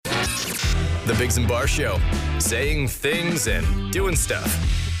The Biggs and Bar Show. Saying things and doing stuff.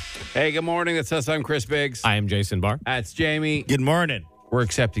 Hey, good morning. That's us. I'm Chris Biggs. I am Jason Barr. That's Jamie. Good morning. We're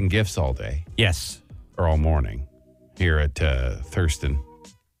accepting gifts all day, Yes. or all morning, here at Thurston.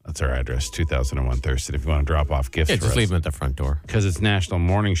 That's our address, 2001 Thurston, if you want to drop off gifts Yeah, for just us. leave them at the front door. Because it's National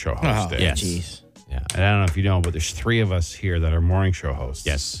Morning Show Host Day. yes. Jeez. Yeah. And I don't know if you know, but there's 3 of us here that are morning show hosts.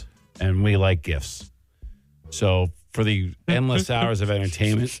 Yes. And we like gifts. So for the endless hours of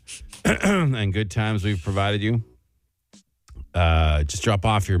entertainment and good times we've provided you, just drop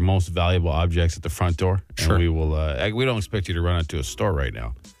off your most valuable objects at the front door. Sure. And we will, we don't expect you to run out to a store right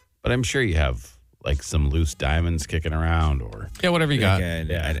now, but I'm sure you have like some loose diamonds kicking around or. Yeah, whatever you got.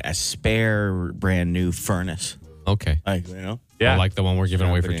 A spare brand new furnace. Okay. Like, you know? Yeah. Like the one we're giving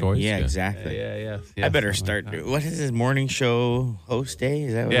away for toys? Yeah, exactly. Yeah. I better start. What is this morning show host day?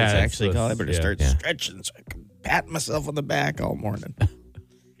 Is that what it's actually called? I better start stretching so I can pat myself on the back all morning.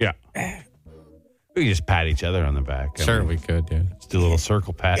 Yeah. We can just pat each other on the back. Sure, we could, yeah. Just do a little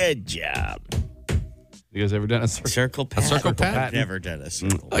circle pat. Good job. You guys ever done a circle? Circle pat. A circle pat? I've never done a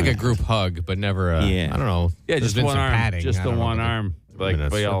circle Like a group hug, but never I don't know. Yeah, There's just been one some arm. padding. Just I the don't know one about arm. Like a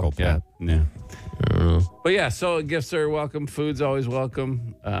we all, circle pat. Yeah. But yeah, so gifts are welcome. Food's always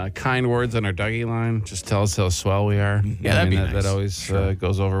welcome. Kind words on our Dougie line. Just tell us how swell we are. Yeah, that'd be that nice. always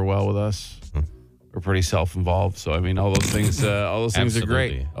goes over well with us. We're pretty self-involved, so I mean, all those things. All those things are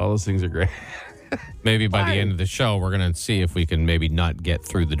great. Absolutely. All those things are great. Maybe by the end of the show, we're going to see if we can maybe not get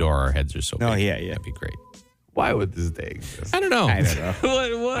through the door. Our heads are so big. Oh, yeah. That'd be great. Why would this day exist? I don't know. I don't know.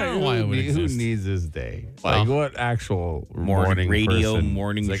 What? I don't know why it would Who exist. needs this day? Well, like what actual morning radio, person?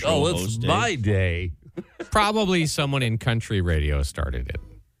 morning It's like, show it's host day. my day. Probably someone in country radio started it.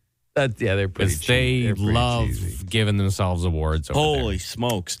 They're pretty. Because they love giving themselves awards. Over Holy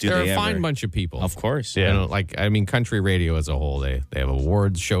smokes. Do They're they a fine ever? bunch of people. Of course. You know, country radio as a whole, they have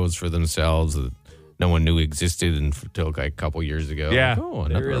awards shows for themselves that no one knew existed until like a couple years ago. Yeah, like,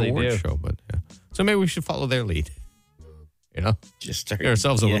 they another really award do. show. But yeah. So maybe we should follow their lead. You know, Just start give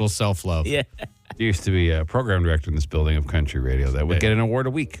ourselves a little self-love. Yeah. There used to be a program director in this building of country radio that would get an award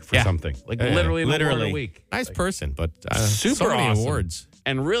a week for something. Like literally an award a week. Nice person, but Super so many awesome. awards.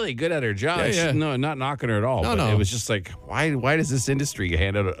 And really good at her job. Yeah. No, not knocking her at all. No, but no. It was just like, why does this industry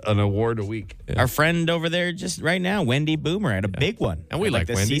hand out an award a week? Our friend over there just right now, Wendy Boomer, had a big one. And we like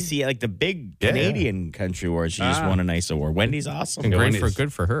the Wendy. CC, like the big Canadian country award. She just won a nice award. Wendy's awesome. And Wendy's-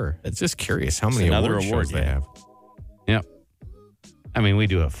 good for her. It's just curious how many another award award, shows they yeah. have. Yep. I mean, we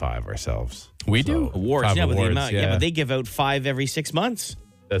do have 5 ourselves. We do? Awards. 5 Yeah, but awards, but they give out 5 every 6 months.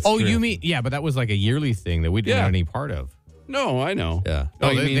 That's Oh, true. you mean, yeah, but that was like a yearly thing that we didn't Yeah. have any part of. No, I know. Yeah. No,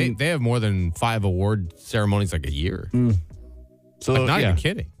 No, you they, mean- they have more than 5 award ceremonies like a year. So Like, not yeah. even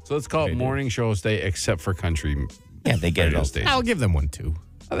kidding. So let's call it morning show day, except for country. Yeah, they get it radio all. stations. I'll give them one too.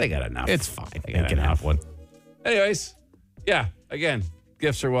 Oh, they got enough. It's fine. They got can enough. have one. Anyways, yeah. Again,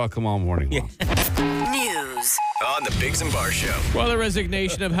 gifts are welcome all morning long. News on the Biggs and Bar Show. Well, the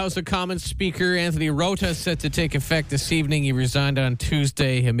resignation of House of Commons Speaker Anthony Rota is set to take effect this evening. He resigned on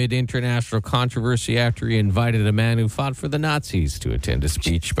Tuesday amid international controversy after he invited a man who fought for the Nazis to attend a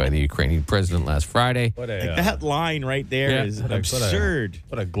speech by the Ukrainian president last Friday. What Like a that line right there Yeah. is What a- absurd.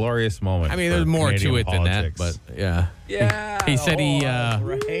 what a glorious moment. I mean, for there's more Canadian to it politics. than that, but yeah. yeah. He said he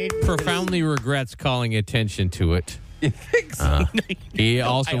Right? profoundly regrets calling attention to it. You think so? He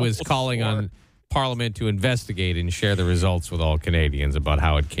also was almost calling swore. on Parliament to investigate and share the results with all Canadians about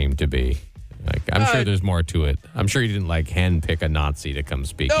how it came to be. Like, I'm sure there's more to it. I'm sure he didn't like handpick a Nazi to come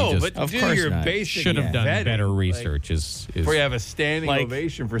speak. No, he just but Of do course your not. basic should have done vetting. better Like, research. Is before you have a standing Like-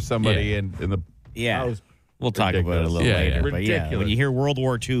 ovation for somebody Yeah. in the Yeah. house. We'll talk about it a little Yeah, later. yeah. But yeah, Ridiculous. when you hear World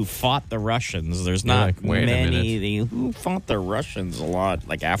War II fought the Russians, there's You're not like, wait a many. Who fought the Russians a lot,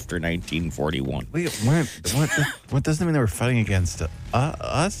 like after 1941? Wait, what doesn't mean they were fighting against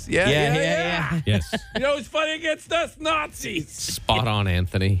us? Yeah. yes, You know who's fighting against us? Nazis. spot on,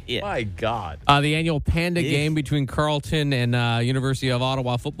 Anthony. Yeah. My God. The annual Panda game between Carleton and University of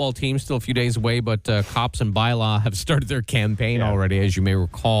Ottawa football team still a few days away, but cops and bylaw have started their campaign already. As you may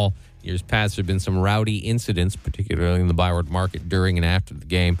recall, years past there have been some rowdy incidents, particularly in the Byward Market during and after the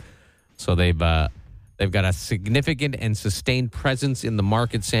game. So they've got a significant and sustained presence in the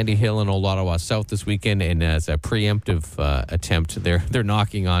market, Sandy Hill and Old Ottawa South this weekend, and as a preemptive attempt, they're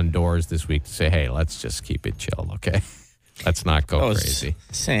knocking on doors this week to say, "Hey, let's just keep it chill, okay? Let's not go crazy."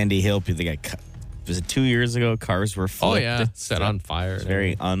 Sandy Hill, they got cut. Was it 2 years ago? Cars were flipped. Oh yeah, set on fire. It's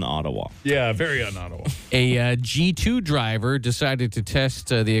very un-Ottawa. Yeah, very un-Ottawa. A G2 driver decided to test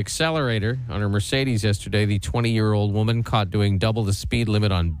the accelerator on her Mercedes yesterday. The 20-year-old woman caught doing double the speed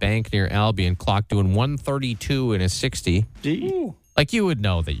limit on Bank near Albion, clocked doing 132 in a 60. Like, you would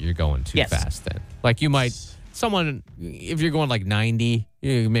know that you're going too Yes. fast then. Like, you might, if you're going like 90,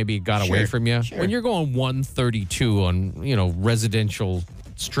 you maybe got away from you. Sure. When you're going 132 on, residential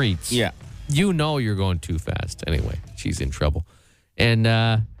streets, you know you're going too fast. Anyway, she's in trouble.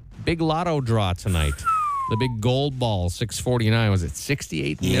 And big lotto draw tonight. The big gold ball, 649. Was it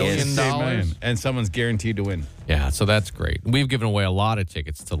 $68 million? And someone's guaranteed to win. Yeah, so that's great. We've given away a lot of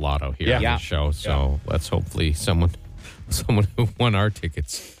tickets to lotto here on the show. So let's hopefully someone who won our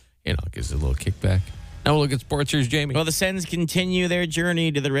tickets, gives a little kickback. Now we'll look at sports. Here's Jamie. Well, the Sens continue their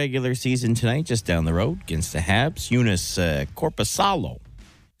journey to the regular season tonight, just down the road against the Habs. Eunice Corpusalo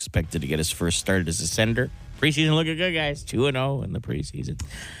expected to get his first start as a Senator. Preseason looking good, guys. 2-0 in the preseason.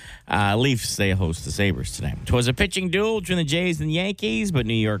 Leafs, they host the Sabres tonight. It was a pitching duel between the Jays and the Yankees, but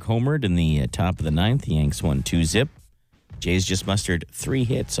New York homered in the top of the ninth. The Yanks won 2-0. Jays just mustered 3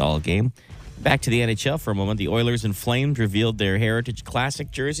 hits all game. Back to the NHL for a moment. The Oilers and Flames revealed their Heritage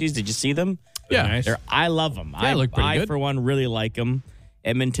Classic jerseys. Did you see them? Yeah. Nice. I love them. They look pretty good. I, for one, really like them.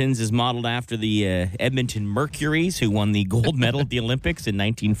 Edmonton's is modeled after the Edmonton Mercuries, who won the gold medal at the Olympics in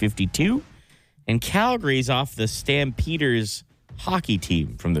 1952. And Calgary's off the Stampeders hockey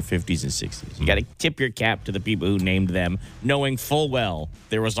team from the 50s and 60s. You got to tip your cap to the people who named them, knowing full well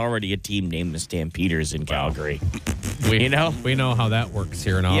there was already a team named the Stampeders in Calgary. We know how that works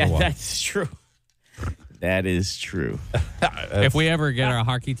here in Ottawa. Yeah, that's true. That is true. If we ever get our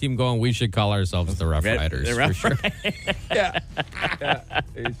hockey team going, we should call ourselves the Rough Riders. The Rough for sure. Yeah.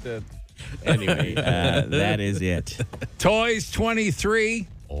 Anyway, that is it. Toys 23.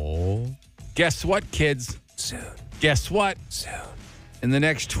 Oh. Guess what, kids? Soon. Guess what? Soon. In the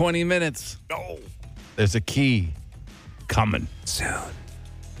next 20 minutes, there's a key coming. Soon.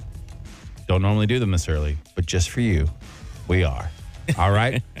 Don't normally do them this early, but just for you, we are. All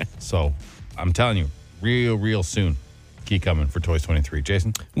right? So I'm telling you, real soon, key coming for Toys 23.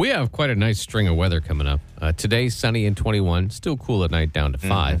 Jason? We have quite a nice string of weather coming up. Today, sunny and 21. Still cool at night, down to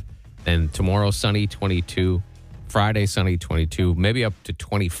 5. Then tomorrow, sunny, 22. Friday, sunny, 22. Maybe up to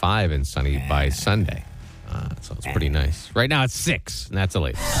 25 and sunny by Sunday. So it's pretty nice. Right now, it's 6, and that's the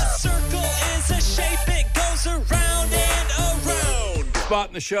latest. Circle is a shape, it goes around and around. Spot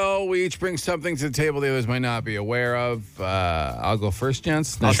in the show. We each bring something to the table the others might not be aware of. I'll go first,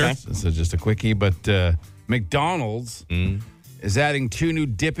 gents. Okay. This is just a quickie, but McDonald's is adding 2 new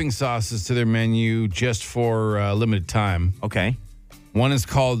dipping sauces to their menu just for a limited time. Okay. One is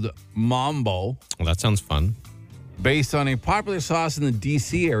called Mambo, Well, that sounds fun. based on a popular sauce in the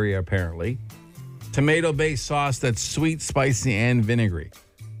D.C. area, apparently. Tomato-based sauce that's sweet, spicy, and vinegary.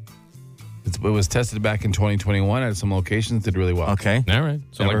 It was tested back in 2021 at some locations. Did really well. Okay. All right.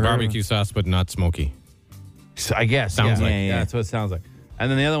 So Never like heard of barbecue sauce, but not smoky. So I guess. Sounds like. Yeah, that's what it sounds like.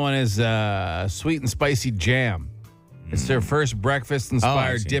 And then the other one is sweet and spicy jam. It's their first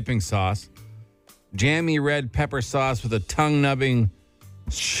breakfast-inspired see. dipping sauce. Jammy red pepper sauce with a tongue-nubbing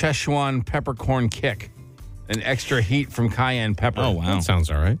Szechuan peppercorn kick. And extra heat from cayenne pepper. Oh, wow. That sounds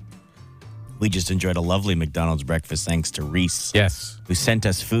all right. We just enjoyed a lovely McDonald's breakfast thanks to Reese, Yes. who sent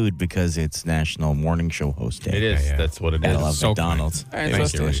us food because it's National Morning Show Host Day. It is. Yeah. That's what it I is. love So McDonald's. All right, Thank so you,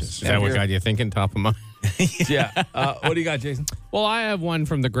 it's Reese. Is delicious. that what Yeah. got you thinking top of mind? Yeah. What do you got, Jason? Well, I have one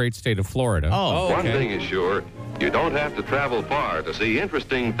from the great state of Florida. Oh, Oh, One okay. thing is sure, you don't have to travel far to see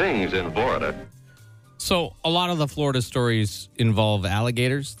interesting things in Florida. So a lot of the Florida stories involve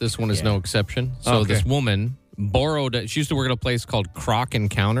alligators. This one is no exception. So Okay. this woman she used to work at a place called Croc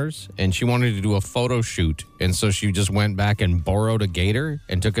Encounters, and she wanted to do a photo shoot. And so she just went back and borrowed a gator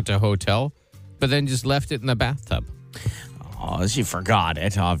and took it to a hotel, but then just left it in the bathtub. Oh, she forgot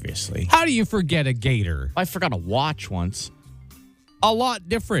it, obviously. How do you forget a gator? I forgot a watch once. A lot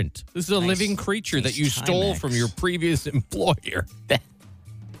different. This is a Nice. living creature Nice that you stole Timex. from your previous employer.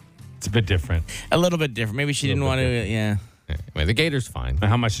 It's a bit different. A little bit different. Maybe she didn't want to, yeah. Anyway, the gator's fine.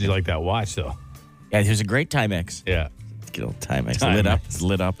 How much did you like that watch, though? Yeah, it was a great Timex. Yeah. Good old Timex. Timex. Lit up. It's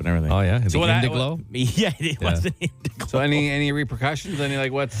lit up and everything. Oh, yeah. So The what Indiglo? Yeah, it wasn't indigo. So any repercussions? Any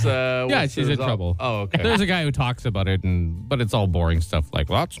what's Yeah, what's she's the in result? trouble. Oh, okay. There's a guy who talks about it, but it's all boring stuff like,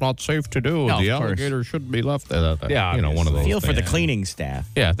 well, that's not safe to do. No, The of course. alligator shouldn't be left there. Yeah, You know, one of those Feel for the things. cleaning staff.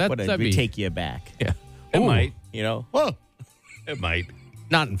 Yeah, Would that'd be... take you back. Yeah. It Ooh, might. You know? Whoa. It might.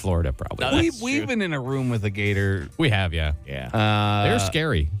 Not in Florida, probably. No, that's We've true. been in a room with a gator. We have, yeah. Yeah. They're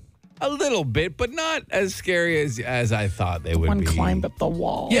scary. A little bit, but not as scary as I thought they would One be. climbed up the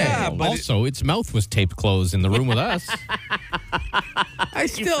wall. Yeah, but also, its mouth was taped closed in the room with us. I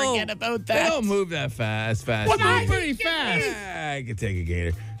still forget about They that? don't move that fast. Well, not as- pretty fast. Yeah, I could take a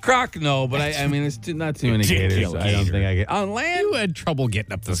gator. Croc, no, but I mean, it's not too many gators. Kill I don't gator. think I get on land. You had trouble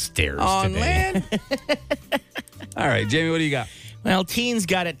getting up the stairs On today. land. All right, Jamie, what do you got? Well, teens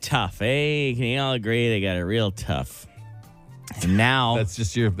got it tough, eh? Can you all agree they got it real tough? And now... That's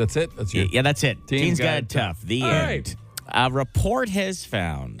it? Yeah, that's it. Teens got it tough. The All end. right. A report has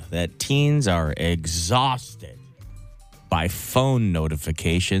found that teens are exhausted by phone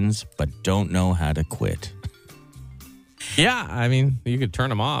notifications but don't know how to quit. Yeah, I mean, you could turn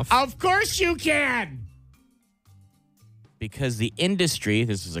them off. Of course you can! Because the industry,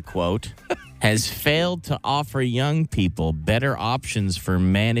 this is a quote, has failed to offer young people better options for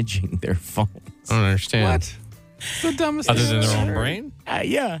managing their phones. I don't understand. What? It's the dumbest Other thing than I've their own ever heard. brain?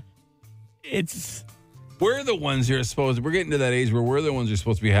 Yeah. It's... We're the ones who are we're getting to that age where we're the ones who are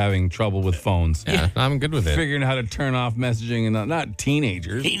supposed to be having trouble with phones. Yeah, I'm good with it. Figuring out how to turn off messaging and not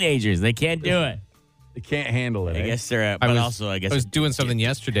teenagers. Teenagers, they can't do it. They can't handle it. I eh? guess they're... I But was, also, I guess... I was doing something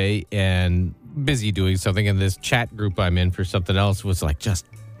yesterday and busy doing something, and this chat group I'm in for something else was like just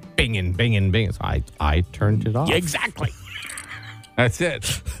binging, binging, binging. So I turned it off. Yeah, exactly. That's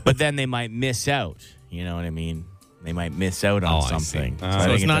it. But then they might miss out. You know what I mean? They might miss out on Oh, I see. something. So I So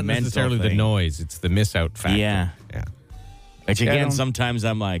think it's not a mental necessarily the thing. noise; it's the miss out factor. Yeah. yeah. Which Yeah, I again, don't- sometimes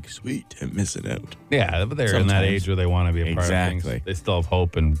I'm like, sweet, I'm missing out. Yeah, but they're in that Sometimes. age where they want to be a part of Exactly. things. They still have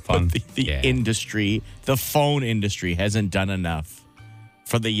hope and fun. But the Yeah. industry, the phone industry, hasn't done enough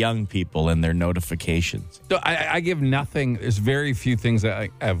for the young people and their notifications. So I give nothing. There's very few things that I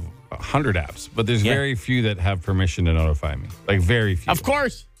have 100 apps, but there's Yeah. very few that have permission to notify me. Like very few. Of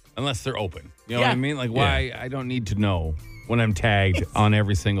course. Unless they're open. You know Yeah. what I mean? Like why I don't need to know when I'm tagged on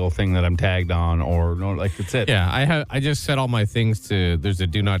every single thing that I'm tagged on or no, like that's it. Yeah, I just set all my things to. There's a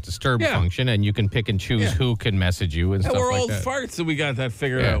do not disturb Yeah. function, and you can pick and choose Yeah. who can message you and Yeah, stuff we're like old that. farts and we got that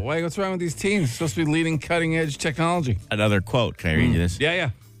figured Yeah. out. What's wrong with these teens? It's supposed to be leading cutting edge technology. Another quote. Can I read you this?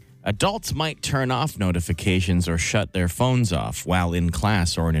 Yeah. Adults might turn off notifications or shut their phones off while in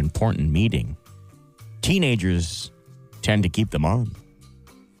class or an important meeting. Teenagers tend to keep them on.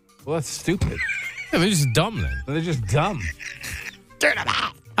 Well, that's stupid. Yeah, they're just dumb then. They're just dumb. Turn them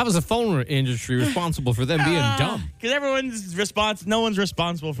off. How is the phone industry responsible for them being dumb? Because no one's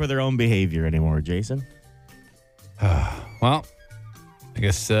responsible for their own behavior anymore, Jason. Well, I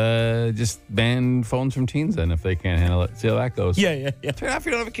guess just ban phones from teens then if they can't handle it. See how that goes. Yeah. Turn off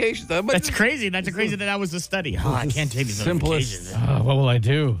your notifications. That's crazy. That's crazy that was a study. Oh, I can't take these Simplest. notifications. What will I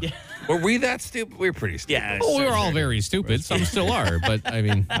do? Were we that stupid? We were pretty stupid. Yeah. Well, we were all very stupid. Some still are, but I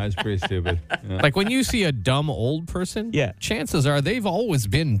mean, I was pretty stupid. Yeah. like when you see a dumb old person, Yeah. chances are they've always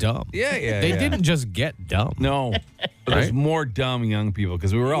been dumb. Yeah. They didn't just get dumb. No. But there's Right? more dumb young people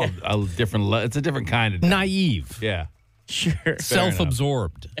because we were all a different. It's a different kind of dumb. Naive, Yeah. Sure.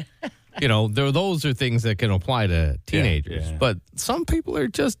 self-absorbed. Those are things that can apply to teenagers. yeah. But some people are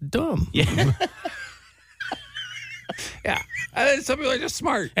just dumb. Yeah. Some people are just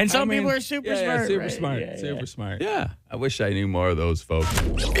smart. And some people are super smart, super right? smart. Yeah, super yeah. smart. Yeah. I wish I knew more of those folks.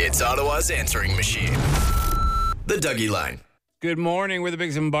 It's Ottawa's answering machine. The Dougie Line. Good morning. We're the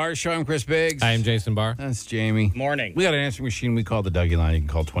Biggs and Bar Show. I'm Chris Biggs. I am Jason Barr. That's Jamie. Morning. We got an answering machine we call the Dougie Line. You can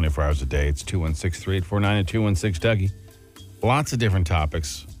call 24 hours a day. It's 216-3849 and 216-DOUGIE. Lots of different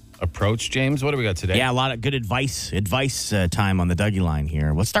topics. Approach, James. What do we got today? Yeah, a lot of good advice time on the Dougie line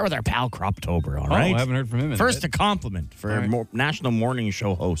here. Let's start with our pal Croptober, all right? I haven't heard from him in a First, bit. a compliment for All right. National Morning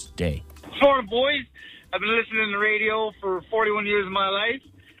Show Host Day. Morning, boys. I've been listening to the radio for 41 years of my life,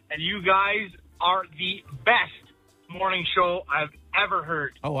 and you guys are the best morning show I've ever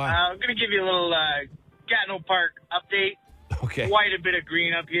heard. Oh, wow. I'm going to give you a little Gatineau Park update. Okay. Quite a bit of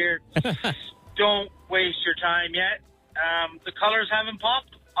green up here. Don't waste your time yet. The colors haven't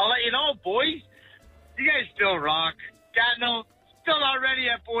popped. I'll let you know, boys. You guys still rock. Gatineau, still not ready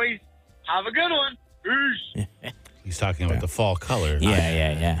yet, boys. Have a good one. Peace. He's talking about the fall color.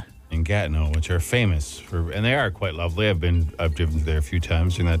 Yeah. In Gatineau, which are famous for, and they are quite lovely. I've driven through there a few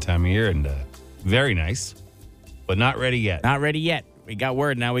times during that time of year, and very nice, but not ready yet. Not ready yet. We got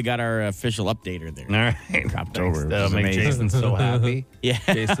word. Now we got our official updater there. All right. Croptober. That'll which is make amazing. Jason so happy. Yeah.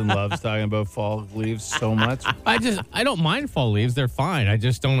 Jason loves talking about fall leaves so much. I don't mind fall leaves. They're fine. I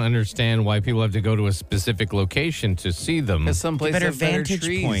just don't understand why people have to go to a specific location to see them. Because some places Better have better vantage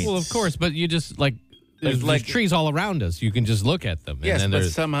trees. point. Well, of course, but you just there's like- trees all around us. You can just look at them. Yes, and then but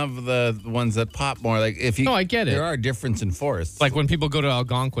there's some have the ones that pop more. Like if you, No, I get it. There are difference in forests. like when people go to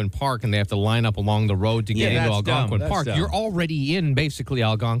Algonquin Park and they have to line up along the road to get Yeah, into that's dumb. Algonquin That's Park. dumb. You're already in basically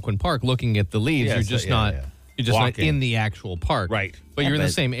Algonquin Park looking at the leaves. Yes, You're just yeah, not yeah. you're just Walking. not in the actual park. Right. But Yeah, you're in the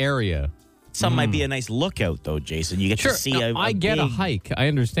but- same area. Some might be a nice lookout, though, Jason. You get Sure, to see now, a I get a big- hike. I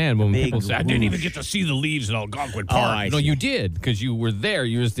understand when big people say, I didn't even whoosh. get to see the leaves in Algonquin Oh, Park. I No, see. you did because you were there.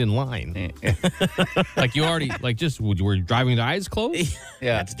 You were just in line. Like you already, you were driving with your eyes closed?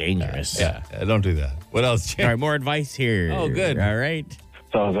 Yeah. That's dangerous. Yeah, don't do that. What else, Jay? All right, more advice here. Oh, good. All right.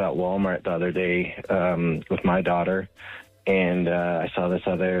 So I was at Walmart the other day with my daughter, and I saw this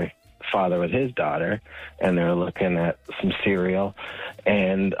other father with his daughter, and they were looking at some cereal.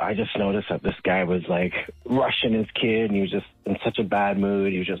 And I just noticed that this guy was like rushing his kid, and he was just in such a bad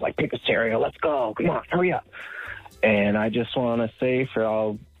mood. He was just like, pick a cereal, let's go, come on, hurry up. And I just want to say for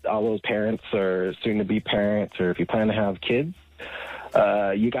all those parents or soon-to-be parents, or if you plan to have kids,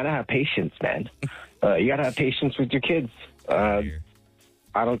 you got to have patience, man. You got to have patience with your kids.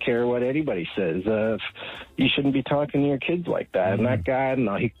 I don't care what anybody says. You shouldn't be talking to your kids like that. And that guy, I don't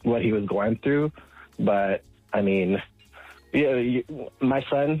know what he was going through, but I mean, my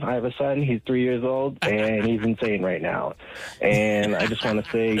son, I have a son, he's 3 years old, and he's insane right now. And I just want to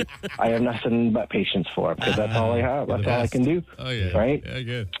say I have nothing but patience for him, because that's all I have. That's all I can do. Oh, yeah. Right? Yeah,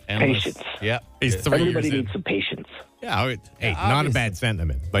 good. Patience. Yeah. He's 3 Everybody years in. needs some patience. Yeah, hey, not a obviously. bad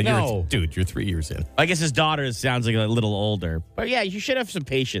sentiment. But No. you're 3 years in. I guess his daughter sounds like a little older. But yeah, you should have some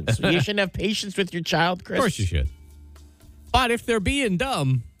patience. You should have patience with your child, Chris. Of course you should. But if they're being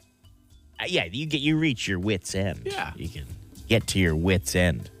dumb, Yeah, you reach your wit's end. Yeah. You can get to your wit's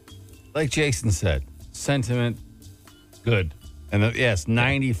end. Like Jason said, sentiment, good. And yes,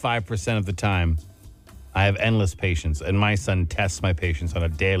 95% of the time, I have endless patience. And my son tests my patience on a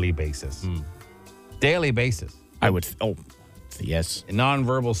daily basis. Daily basis. I would. Yes. A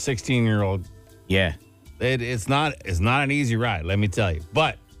nonverbal 16-year-old, Yeah. it's not an easy ride, let me tell you.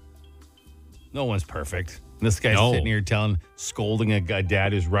 But no one's perfect. This guy's No. sitting here scolding a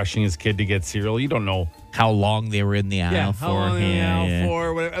dad who's rushing his kid to get cereal. You don't know How long they were in the aisle for. how long they're in the aisle Yeah.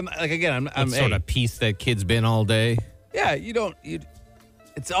 for. Whatever. Like again, I'm what sort of peace that kid's been all day. Yeah,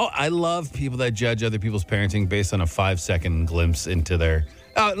 it's all. I love people that judge other people's parenting based on a 5-second glimpse into their,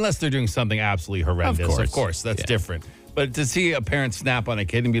 unless they're doing something absolutely horrendous. Of course, that's different. But to see a parent snap on a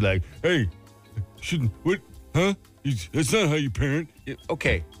kid and be like, "Hey, shouldn't what? Huh? That's not how you parent."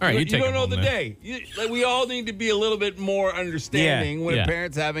 Okay, All right, you take don't it know home, the man. day. We all need to be a little bit more understanding when Yeah. a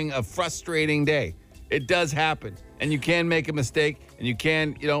parent's having a frustrating day. It does happen, and you can make a mistake, and you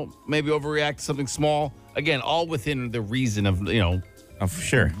can, maybe overreact to something small. Again, all within the reason of, Oh, for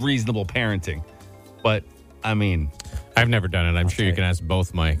sure. reasonable parenting. But I mean, I've never done it. I'm sure you can ask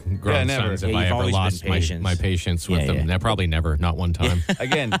both my grown never. sons if Yeah, I you've ever always lost been my patient. patience with Yeah, them. yeah. No, probably never. Not one time.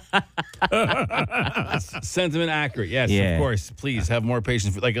 again, sentiment accurate. Yes, Yeah. of course. Please have more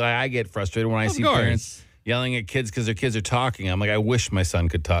patience. Like I get frustrated when I see course. parents yelling at kids because their kids are talking. I'm like, I wish my son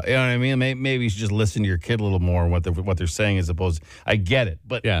could talk. You know what I mean? Maybe you should just listen to your kid a little more what they're saying as opposed. I get it,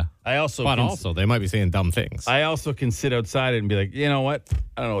 but Yeah. I also But also, they might be saying dumb things. I also can sit outside it and be like, you know what?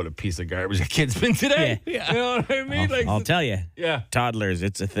 I don't know what a piece of garbage a kid's been today. Yeah. You know what I mean? I'll tell you. Yeah. Toddlers,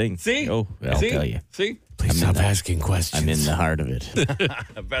 it's a thing. See? Oh, I'll See? tell you. See? Please stop asking questions. I'm in the heart of it.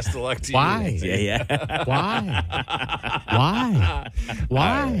 Best of luck to Why? you. yeah. Why? Why?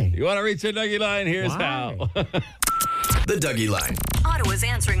 Why? You want to reach a Dougie line? Here's Why? how. The Dougie Line. Ottawa's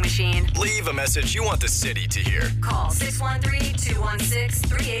answering machine. Leave a message you want the city to hear. Call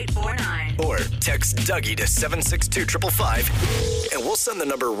 613-216-3849. Or text Dougie to 762-555 and we'll send the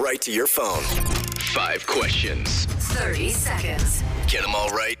number right to your phone. 5 questions. 30 seconds. Get them all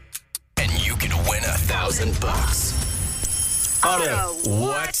right, and you could win $1,000. Auto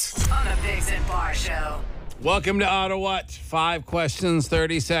What? on the Biggs and Bar Show. Welcome to Ottawa. 5 questions,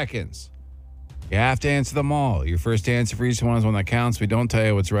 30 seconds. You have to answer them all. Your first answer for each one is one that counts. We don't tell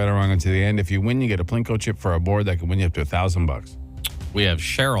you what's right or wrong until the end. If you win, you get a Plinko chip for a board that can win you up to $1,000. We have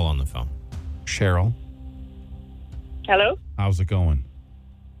Cheryl on the phone. Cheryl, Hello? how's it going?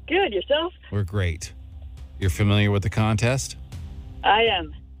 Good, yourself? We're great. You're familiar with the contest? I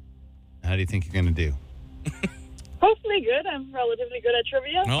am. How do you think you're going to do? Hopefully good. I'm relatively good at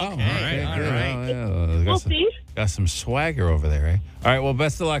trivia. All Okay, right. good. Oh, yeah. We'll see. Got some swagger over there, eh? All right, well,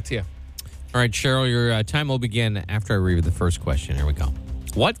 best of luck to you. All right, Cheryl, your time will begin after I read the first question. Here we go.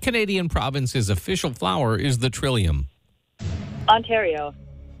 What Canadian province's official flower is the trillium? Ontario.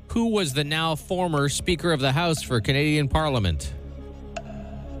 Who was the now former Speaker of the House for Canadian Parliament?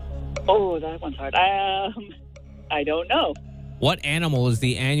 Oh, that one's hard. I don't know. What animal is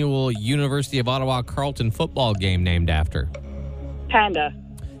the annual University of Ottawa Carleton football game named after? Panda.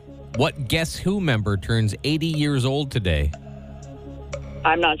 What Guess Who member turns 80 years old today?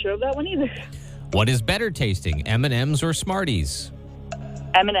 I'm not sure of that one either. What is better tasting, M&M's or Smarties?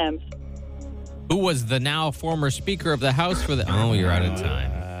 M&M's. Who was the now former Speaker of the House for the... Oh, you're out of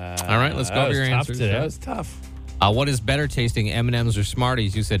time. All right, let's go over your answers. That was tough. What is better tasting, M&Ms or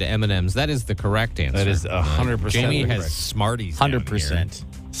Smarties? You said M&Ms. That is the correct answer. That is 100% Jamie correct. has Smarties. down here. 100%.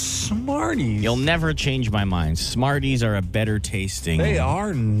 Smarties. You'll never change my mind. Smarties are a better tasting. They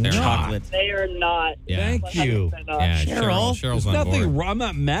are not. chocolate. They are not. Yeah. Thank you. 100% off. Yeah, Cheryl, Cheryl's there's on nothing board. wrong. I'm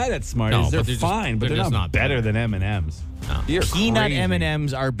not mad at Smarties. No, they're but they're just- fine, but they're they're just not not better better. than M&Ms. No. You're Peanut crazy.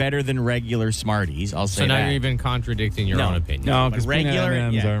 M&Ms are better than regular Smarties. I'll say So now that. you're even contradicting your No. own opinion. No, But because regular- peanut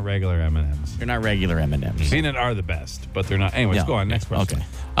M&Ms yeah. aren't regular M&Ms. They're not regular M&Ms. Peanut are the best, but they're not. Anyways, No. go on. Next question.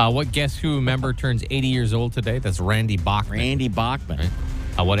 Okay. What Guess Who member turns 80 years old today? That's Randy Bachman. Randy Bachman.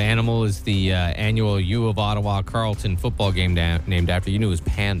 What animal is the annual U of Ottawa Carleton football game named after? You knew it was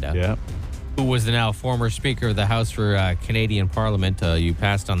Panda. Yeah. Who was the now former Speaker of the House for Canadian Parliament? You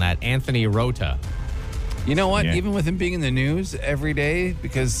passed on that. Anthony Rota. You know what? Yeah. Even with him being in the news every day,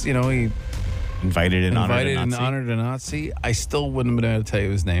 because, you know, he Invited and invited and honored a Nazi. honored a Nazi, I still wouldn't have been able to tell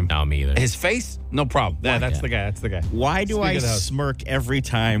you his name. No, me either. His face? No problem. Yeah, that's the guy. That's the guy. Why do Speaker I of the House. smirk every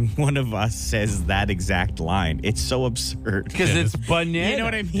time one of us says that exact line? It's so absurd. Because it's banana. You know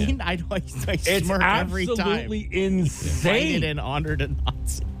what I mean? I It's smirk every time. absolutely Invited insane. and honored a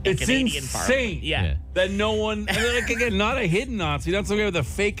Nazi. in It's Canadian insane. Parliament. Yeah. That no one, I mean, like, again, not a hidden Nazi, not some guy with a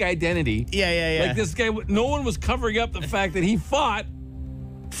fake identity. Yeah. Like this guy, no one was covering up the fact that he fought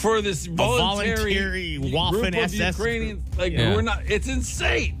for this voluntary group Waffen of SS. Ukrainians. Like, Yeah. we're not, it's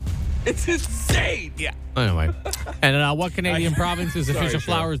insane. It's insane. Yeah. Anyway. And what Canadian province is official Cheryl.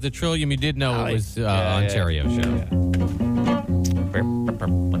 flowers the trillium? You did know it was Yeah, Ontario. Cheryl.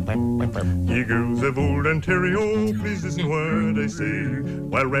 Ye girls of old Ontario, please listen what I say.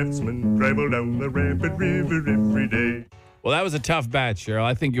 While raftsmen travel down the rampant river every day. Well, that was a tough batch, Cheryl.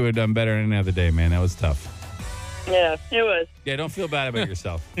 I think you would have done better any other day, man. That was tough. Yeah, it was. Yeah, don't feel bad about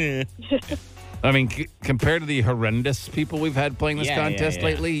yourself. I mean, compared to the horrendous people we've had playing this contest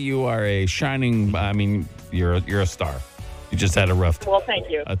lately, you are a shining. I mean, you're a star. You just had a Well, thank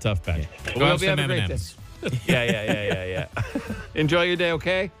you. a tough batch. Go Well, have we some have a great day. M&Ms. Yeah. Enjoy your day,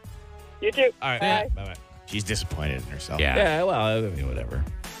 okay? You too. All right. Bye. Bye. She's disappointed in herself. Yeah. Yeah. Well, I mean, whatever.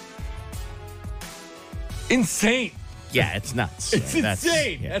 Insane. Yeah, it's nuts. It's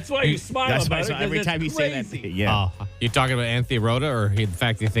insane. yeah. That's why you smile That's about why I it. smile 'cause every it's time you say that. crazy. Yeah. You talking about Anthony Rota or the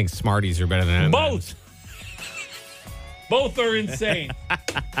fact that he thinks Smarties are better than M&Ms? Both. Both are insane.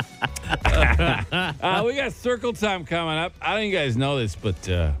 We got circle time coming up. I don't know if you guys know this, but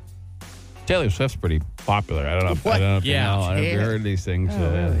Taylor Swift's pretty popular. I don't know if you know. I don't know if you heard these things.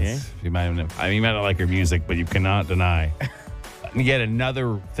 You might have, I mean, you might not like her music, but you cannot deny. And yet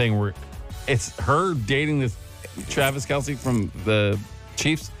another thing where it's her dating this Travis Kelce from the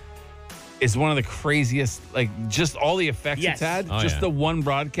Chiefs is one of the craziest, like, just all the effects Yes. it's had. Oh, just yeah. the one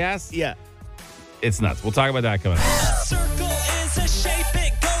broadcast. Yeah. It's nuts. We'll talk about that coming up. Circle is a shape,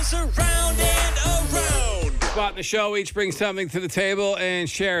 it goes around and around. Spot in the show. Each bring something to the table and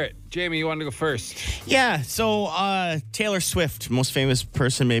share it. Jamie, you want to go first? Yeah, so Taylor Swift, most famous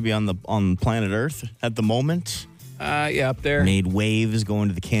person maybe on planet Earth at the moment, Yeah, up there. made waves going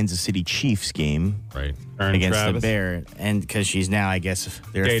to the Kansas City Chiefs game Right. Aaron against Travis. the Bear, and because she's now, I guess,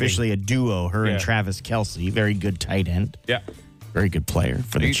 they're Dating. officially a duo, her Yeah. and Travis Kelce, very good tight end, Yeah. very good player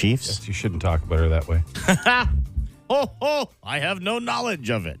for the Chiefs. Yes, you shouldn't talk about her that way. I have no knowledge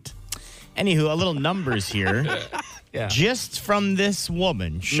of it. Anywho, a little numbers here. Yeah. Just from this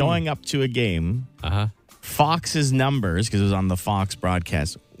woman showing up to a game, Uh-huh. Fox's numbers, because it was on the Fox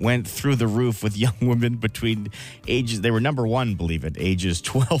broadcast, went through the roof with young women between ages, they were number one, believe it, ages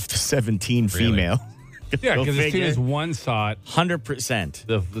 12 to 17 female. Yeah, Go because as soon figure. as one saw it, 100%.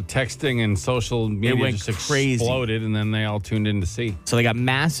 the texting and social media went just crazy. exploded, and then they all tuned in to see. So they got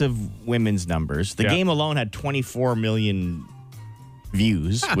massive women's numbers. The Yeah. game alone had 24 million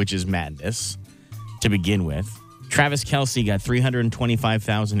views, which is madness to begin with. Travis Kelce got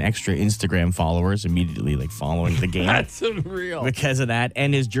 325,000 extra Instagram followers immediately, like following the game. That's unreal. Because of that,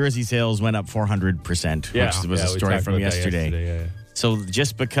 and his jersey sales went up 400%, which was a we story talked from about that yesterday. Yeah. So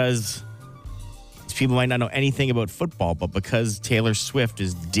just because people might not know anything about football, but because Taylor Swift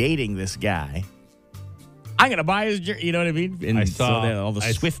is dating this guy, I'm going to buy his jersey. You know what I mean? And I saw- all the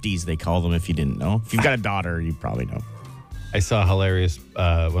Swifties, they call them, if you didn't know. If you've got a daughter, you probably know. I saw hilarious, one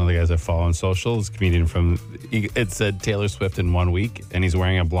of the guys I follow on social, this comedian it said Taylor Swift in 1 week, and he's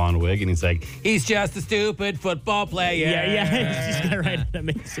wearing a blonde wig, and he's like, he's just a stupid football player. Yeah. She's going to write an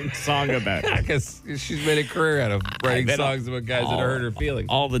amazing song about it. Because she's made a career out of writing bet songs about guys that hurt her feelings.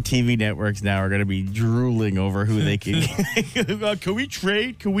 All the TV networks now are going to be drooling over who they can. Can we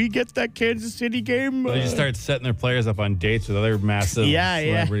trade? Can we get that Kansas City game? They just start setting their players up on dates with other massive Yeah.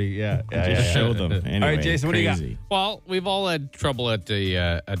 celebrity. Yeah. Just show them. Anyway, All right, Jason, what do you got? crazy. Well, we've all all had trouble at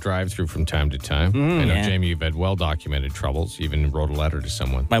the drive-through from time to time. I know, Jamie, you've had well-documented troubles. You even wrote a letter to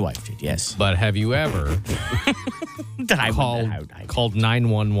someone. My wife did, yes. But have you ever called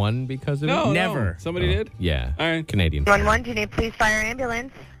 911 because of it? Never. Somebody did? Yeah. All right. Canadian. 911, do you need police, fire,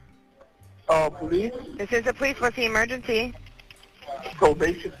 ambulance? Police. This is the police. What's the emergency? So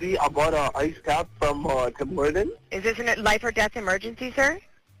basically, I bought an ice cap from Tim Hortons. Is this a life or death emergency, sir?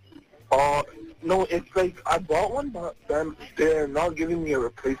 No, it's like I bought one, but then they're not giving me a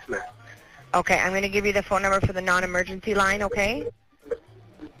replacement. Okay, I'm going to give you the phone number for the non-emergency line, okay?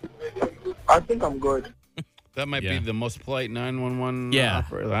 I think I'm good. That might be the most polite 911 Yeah.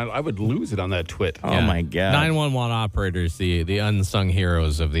 operator. I would lose it on that twit. Oh, my God. 911 operators, the unsung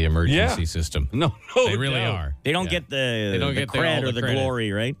heroes of the emergency system. No, They really are. They don't get the cred all or the credit.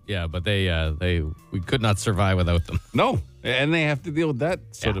 glory, right? Yeah, but we could not survive without them. No. And they have to deal with that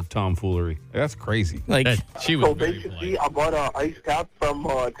sort of tomfoolery. That's crazy. Like, she was So very basically, polite. I bought an ice cap from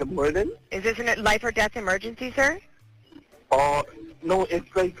Tim Hortons. Is this a life or death emergency, sir? No,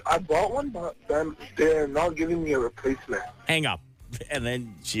 it's like I bought one, but then they're not giving me a replacement. hang up. And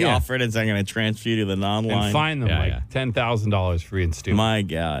then she offered and said, I'm going to transfer you to the non-line. And fine them $10,000 free and stupid. My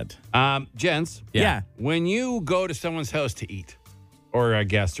God. Gents. Yeah. When you go to someone's house to eat, or a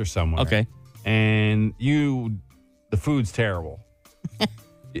guest or someone. Okay. And the food's terrible.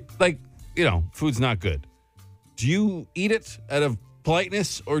 Food's not good. Do you eat it out of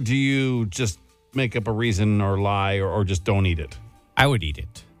politeness, or do you just make up a reason or lie or just don't eat it? I would eat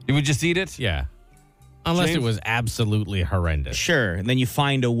it. You would just eat it? Yeah. Unless James? it was absolutely horrendous. Sure. And then you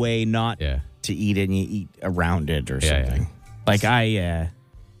find a way not to eat it and you eat around it or something. Like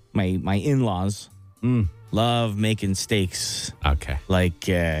my in-laws love making steaks. Okay. Like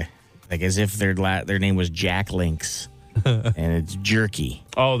as if their name was Jack Links. And it's jerky.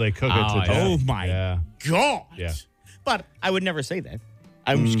 Oh, they cook it to death. Oh, my God. Yeah. But I would never say that.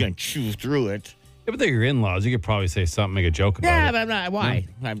 I'm just going to chew through it. Yeah, but they're your in-laws. You could probably say something, make a joke about it. Yeah, but I'm not. Why?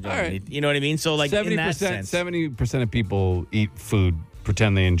 All right. You know what I mean? So, like, in that sense. 70% of people eat food,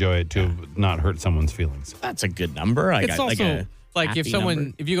 pretend they enjoy it to not hurt someone's feelings. That's a good number. It's also like if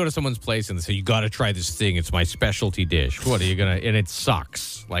number. if you go to someone's place and they say, you got to try this thing, it's my specialty dish. What are you going to, and it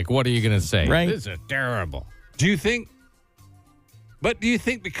sucks. Like, what are you going to say? Right. This is terrible. Do you think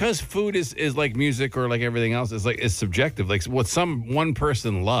because food is like music or like everything else is subjective, like what one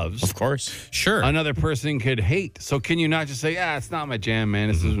person loves, Of course. Sure. another person could hate. So can you not just say, it's not my jam, man.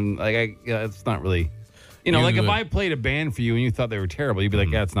 This isn't like it's not really, like if I played a band for you and you thought they were terrible, you'd be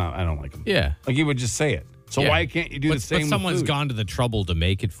like, it's not. I don't like them. Yeah. Like you would just say it. So why can't you do the same? But someone's with food? gone to the trouble to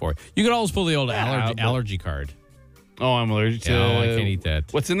make it for you. You could always pull the old Yeah, allergy card. Oh, I'm allergic to. No, I can't eat that.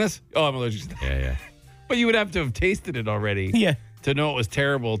 What's in this? Oh, I'm allergic to that. Yeah. But you would have to have tasted it already. Yeah. To know it was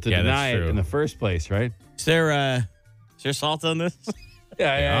terrible to Yeah, that's deny it true. in the first place, right? Is there salt on this?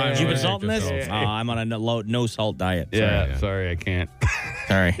 Yeah. Did you put salt in this? Yeah. I'm on a no salt diet. Sorry, I can't.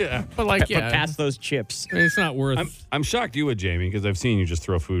 Sorry. Yeah. But like, But pass those chips. I mean, it's not worth. I'm shocked you would, Jamie, because I've seen you just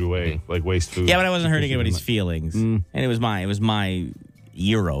throw food away, like waste food. Yeah, but I wasn't hurting anybody's feelings, and it was my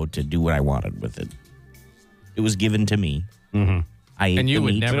euro to do what I wanted with it. It was given to me. Mm-hmm. I ate And you the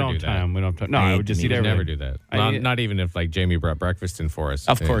would meat. never We don't do have that. time. We don't have time. No, I I would just ate eat the meat. everything. Never do that. I eat it. Not even if like Jamie brought breakfast in for us.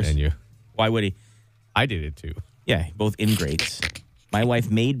 Of course. And you. Why would he? I did it too. Yeah, both ingrates. My wife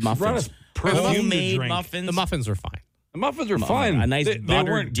made Brought muffins. us perfume to Homemade drink. muffins. The muffins were fine. The muffins were fine. A nice they buttered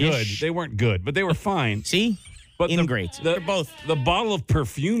weren't dish. good. They weren't good, but they were fine. See? But Ingrates. They're both. The bottle of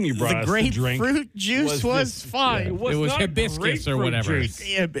perfume you brought The us to drink grapefruit juice was fine. It It was not hibiscus or grapefruit whatever. juice.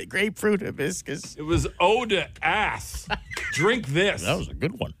 Yeah, grapefruit hibiscus. It was eau de ass. Drink this. That was a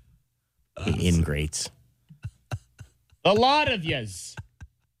good one. Ingrates. A lot of yous.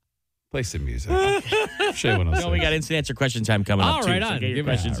 Play some music. Shay 106. No, we got instant answer question time coming up, All too. right, so on. get your Give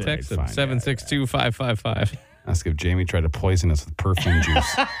questions us a in. text Fine, of 762-555. Ask if Jamie tried to poison us with perfume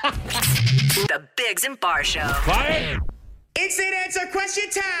juice. The Biggs and Bar Show. Fire! Instant answer question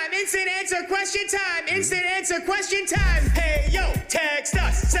time. Instant answer question time. Instant answer question time. Hey, yo, text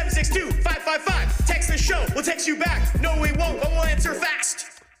us 762-555. Text the show. We'll text you back. No, we won't, but we'll answer fast.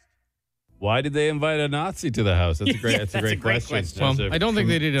 Why did they invite a Nazi to the house? That's a great. That's a great question. Well, That's a I don't think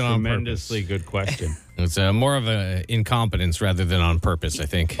they did it on purpose. tremendously good question. It's more of a incompetence rather than on purpose, I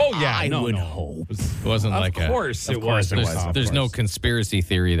think. Oh yeah, I no, would no. hope. It wasn't Of like course a. it was. There's no conspiracy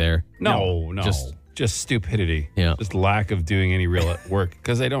theory there. No. Just stupidity. Yeah. Just lack of doing any real work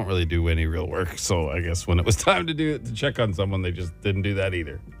because they don't really do any real work. So I guess when it was time to do it to check on someone, they just didn't do that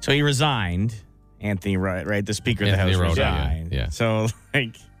either. So he resigned. Anthony, right? The Speaker of the Anthony House Rota, resigned. yeah. So,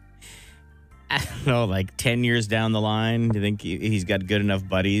 like, I don't know, like 10 years down the line, do you think he's got good enough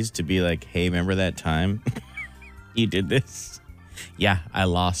buddies to be like, hey, remember that time? You did this? Yeah, I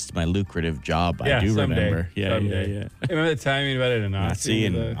lost my lucrative job. I do someday. remember. Yeah. Remember the time you invited a Nazi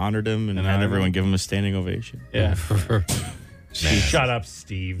and honored him and had everyone give him a standing ovation. Yeah. Shut up,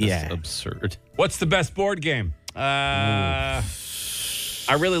 Steve. Yeah. That's absurd. What's the best board game? I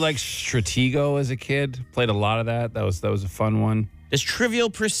really liked Stratego as a kid. Played a lot of that. That was a fun one. Does Trivial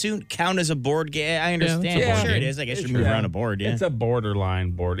Pursuit count as a board game? I understand. it's a board Sure game. it is. I guess you move around a board, yeah. It's a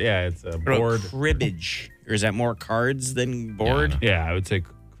borderline board. Yeah, it's a What about board. cribbage? Or is that more cards than board? Yeah, I would say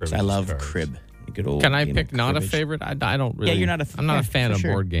cribbage. I love cards. crib. A good old Can I game pick of not a cribbage. favorite? I don't really. Yeah, you're not I'm not a fan for of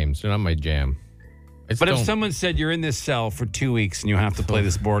sure. board games. They're not my jam. But if someone said you're in this cell for 2 weeks and you have to play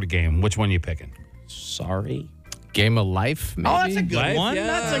this board game, which one are you picking? Sorry. Game of Life, maybe? Oh, that's a good Life? one. Yeah,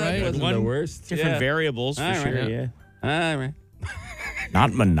 that's a right. good Wasn't one. the worst. Different Yeah. variables for All right. sure. Yeah. All right.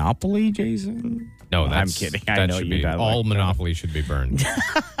 Not Monopoly, Jason. No, I'm that's kidding. That I know should you be, got all Monopoly should be burned.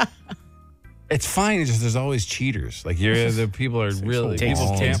 It's fine. It's just there's always cheaters. Like the people are really takes-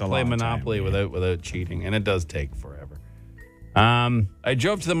 people takes can't a play long Monopoly time, yeah. without cheating, and it does take forever. I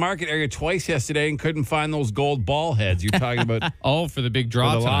drove to the market area twice yesterday and couldn't find those gold ball heads you're talking about. Oh, for the big For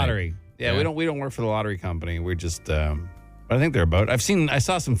draw the tonight. lottery. Yeah, we don't work for the lottery company. We're just but I think they're about. I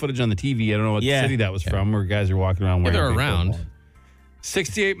saw some footage on the TV. I don't know what city that was from, where guys are walking around wearing they're big gold around. balls.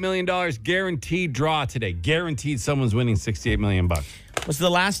 $68 million guaranteed draw today. Guaranteed someone's winning $68 million. Was the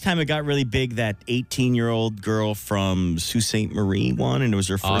last time it got really big that 18-year-old girl from Sault Ste. Marie won, and it was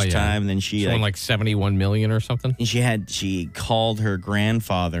her first time. And then she won like 71 million or something. And she called her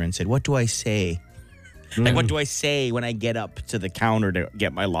grandfather and said, "What do I say? Like, what do I say when I get up to the counter to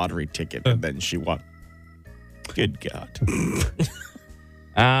get my lottery ticket?" And then she won. Good God.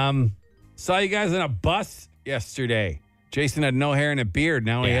 Saw you guys on a bus yesterday. Jason had no hair and a beard.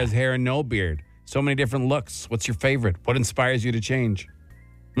 Now he has hair and no beard. So many different looks. What's your favorite? What inspires you to change?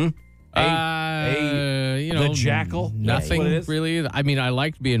 You know, the jackal? Nothing That's what it is? really. I mean, I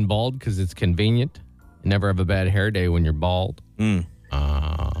liked being bald because it's convenient. You never have a bad hair day when you're bald.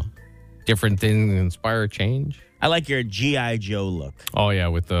 Different things inspire change. I like your G.I. Joe look. Oh yeah,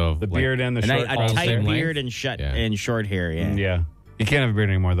 with the beard and the And short a tight beard and short hair. Yeah. Yeah. He can't have a beard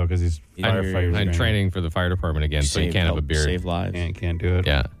anymore, though, because he's firefighter. I'm training for the fire department again, so you can't have a beard. Save lives. Can't do it.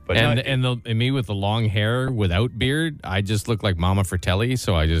 Yeah. But and me with the long hair without beard, I just look like Mama Fratelli.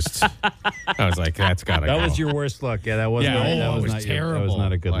 So I was like, that's gotta go. That was your worst look. Yeah, that wasn't. Yeah, that it was not terrible. That was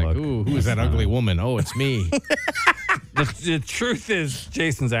not a good Like, look. Ooh, who is that ugly woman? Oh, it's me. The truth is,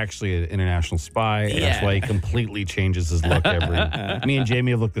 Jason's actually an international spy. And that's Yeah. why he completely changes his look every. Me and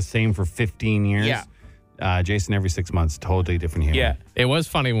Jamie have looked the same for 15 years. Yeah. Jason every 6 months, totally different human. Yeah. It was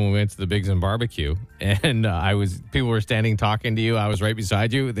funny when we went to the Bigs and Barbecue, and people were standing talking to you. I was right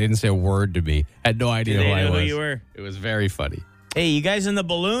beside you. They didn't say a word to me. Had no idea Did they who I know was. who you were? It was very funny. Hey, you guys in the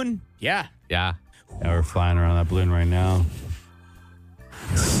balloon? Yeah. Yeah. Yeah, we're flying around that balloon right now.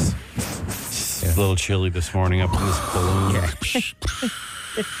 It's a little chilly this morning up in this balloon.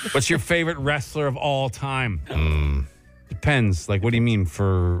 What's your favorite wrestler of all time? Depends. Like, what do you mean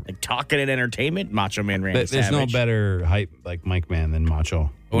for... Like talking at entertainment? Macho Man Randy There's no Savage. better hype like Mike Man than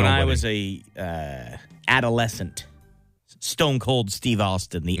Macho. When I Nobody. was a adolescent, Stone Cold Steve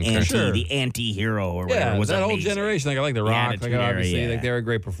Austin, the anti-hero or whatever, Yeah, was that whole amazing. generation. Like, I like The Rock. Like, Attitude Era, obviously, yeah. like, they were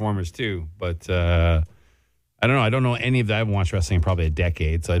great performers, too. But, I don't know. I don't know any of that. I haven't watched wrestling in probably a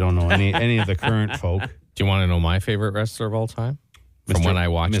decade, so I don't know any of the current folk. Do you want to know my favorite wrestler of all time? From when I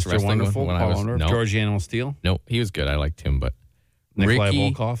watched Mr. wrestling Wonderful, when I Paul was Orndorff, no, George Animal Steel, no, he was good. I liked him, but Nikolai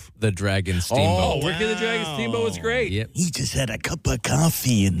Ricky Volkov. the Dragon Steamboat. Oh, Ricky the Dragon Steamboat was great. Yep. He just had a cup of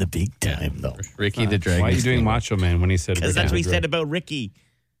coffee in the big time, though. Ricky the Dragon. Why are you doing Steamboat. Macho Man when he said? Because Ricky that's what he the said Dragon? about Ricky.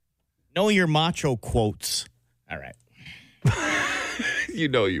 Know your macho quotes. All right. You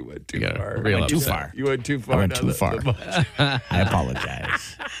know you went too far. I went too far. You went too far. I went down too the- far. the- I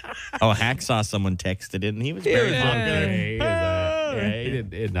apologize. Oh, Hacksaw, someone texted in. He was very popular. He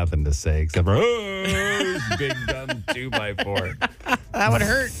had nothing to say except for this big dumb 2x4. That would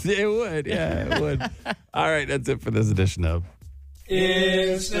hurt. It would, yeah, it would. All right, that's it for this edition of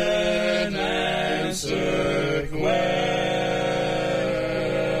Instant Answer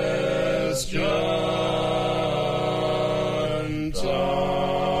Question Time.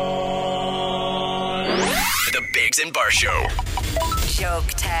 The Biggs and Bar Show. Joke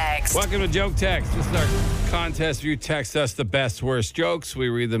text. Welcome to Joke Text. This is our contest. You text us the best, worst jokes. We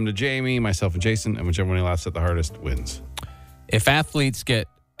read them to Jamie, myself, and Jason, and whichever one he laughs at the hardest wins. If athletes get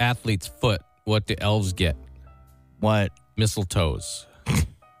athlete's foot, what do elves get? What? Mistletoes.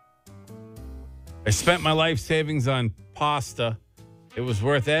 I spent my life savings on pasta. It was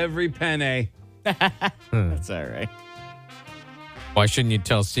worth every penny. That's all right. Why shouldn't you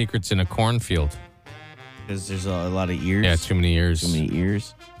tell secrets in a cornfield? Because there's a lot of ears. Yeah, too many ears. Too many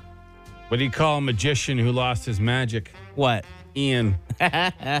ears. What do you call a magician who lost his magic? What? Ian.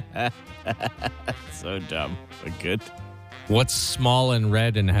 So dumb, but good. What's small and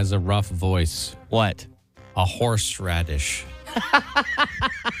red and has a rough voice? What? A horseradish.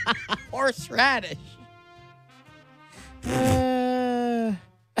 Horseradish. You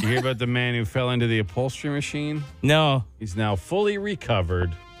hear about the man who fell into the upholstery machine? No. He's now fully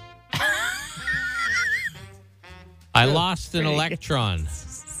recovered. I lost an electron.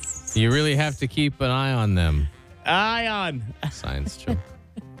 You really have to keep an eye on them. Ion. Science joke.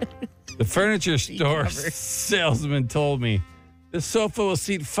 The furniture store salesman told me this sofa will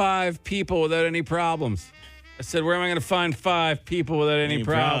seat 5 people without any problems. I said, where am I going to find 5 people without any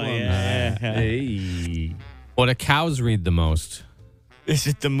problems? Yeah. Hey. What do cows read the most? Is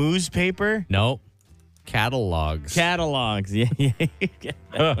it the Moose paper? Nope. Catalogs. Catalogs. Yeah.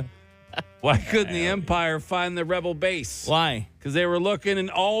 Why couldn't the Empire find the rebel base? Why? Because they were looking in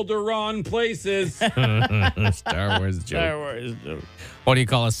Alderaan places. Star Wars joke. Star Wars joke. What do you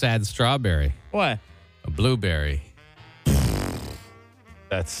call a sad strawberry? What? A blueberry.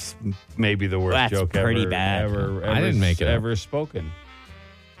 That's maybe the worst That's joke pretty ever, bad. ever, I didn't make it up. ever spoken.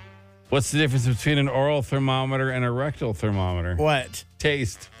 What's the difference between an oral thermometer and a rectal thermometer? What?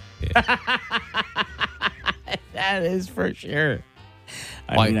 Taste. That is for sure.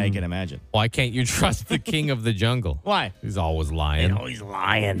 Why- I can imagine. Why can't you trust the king of the jungle? Why? He's always lying. He's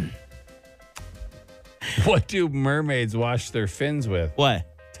lying. What do mermaids wash their fins with? What?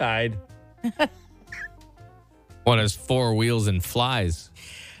 Tide. What has 4 wheels and flies?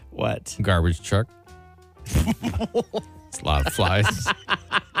 What? Garbage truck. It's a lot of flies.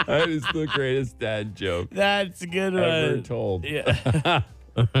 That is the greatest dad joke That's a good ever one. told. Yeah.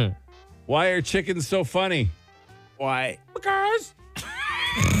 Why are chickens so funny? Why? Because.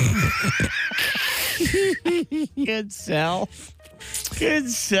 Good sell. Good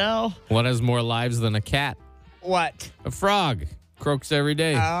sell. What has more lives than a cat? What? A frog. Croaks every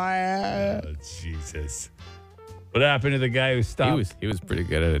day. Oh, Jesus. What happened to the guy who stopped? He was pretty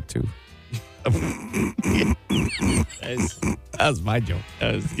good at it too. That was my joke.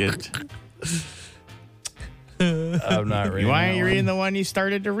 That was good. I'm not reading. Why that are you one. reading the one you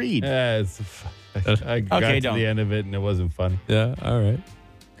started to read? Yeah, I got to don't. the end of it and it wasn't funny. Yeah, all right.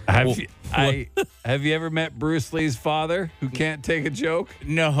 Have you ever met Bruce Lee's father who can't take a joke?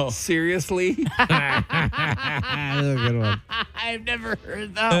 No. Seriously? That's a good one. I've never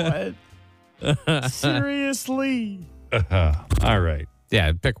heard that one. Seriously. All right.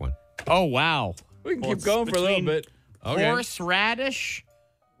 Yeah, pick one. Oh, wow. We can Well, keep it's going for a little between bit. Okay. Horseradish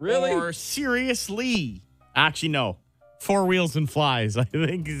Really? or seriously? Actually, no. 4 wheels and flies, I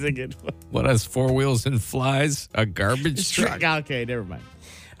think is a good one. What has 4 wheels and flies? A garbage truck. Okay, never mind.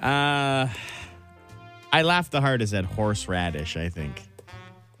 I laughed the hardest at horseradish, I think.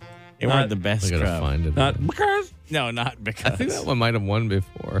 They weren't the best I gotta crowd. find it. Not because. No, not because. I think that one might have won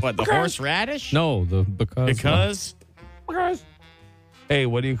before. What, the horseradish? No, the because. Because? Because. Hey,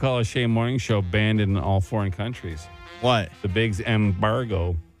 what do you call a Shane Morning Show banned in all foreign countries? What? The Big's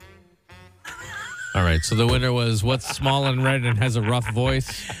embargo. All right, so the winner was what's small and red and has a rough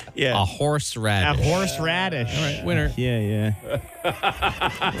voice? Yeah. A horseradish. A horseradish. All right, winner. Yeah.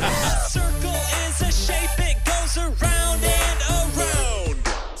 Circle is a shape, it goes around and around.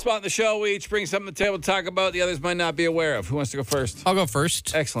 Spot in the show. We each bring something to the table to talk about the others might not be aware of. Who wants to go first? I'll go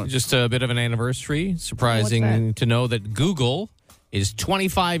first. Excellent. Just a bit of an anniversary. Surprising to know that Google is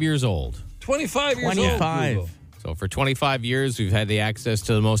 25 years old. 25 years old. 25. Google. So for 25 years, we've had the access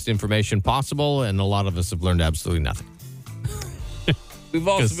to the most information possible, and a lot of us have learned absolutely nothing. We've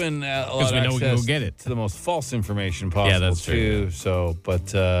also been a lot we of know we can access go get it. to the most false information possible. Yeah, that's too. true, yeah. So,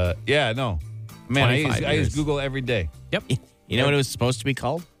 but yeah, no, man, I 25 use years. Google every day. Yep. You know what it was supposed to be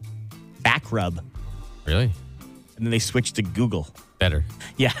called? Back rub. Really? And then they switched to Google. Better.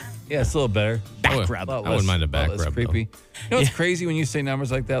 Yeah. Yeah, it's a little better. Back rub. Lot I wouldn't mind a back lot less rub, creepy. though. You know what's crazy when you say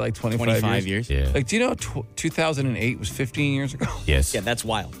numbers like that, like 25 years. Yeah. Like, do you know 2008 was 15 years ago? Yes. Yeah, that's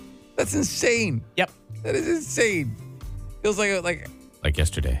wild. That's insane. Yep. That is insane. Feels like Like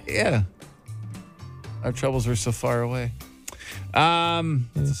yesterday. yeah. Our troubles were so far away.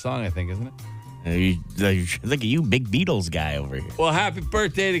 It's a song, I think, isn't it? Look at you, big Beatles guy over here. Well, happy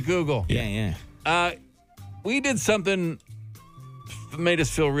birthday to Google. Yeah. We did something that made us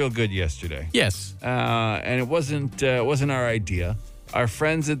feel real good yesterday. Yes. And it wasn't our idea. Our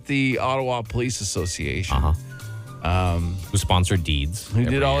friends at the Ottawa Police Association, Who sponsored deeds. who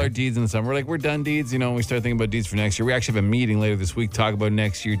every did all year. our deeds in the summer. We're done deeds, and we start thinking about deeds for next year. We actually have a meeting later this week, talk about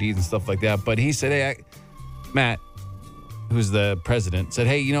next year deeds and stuff like that. But he said, hey, Matt, who's the president, said,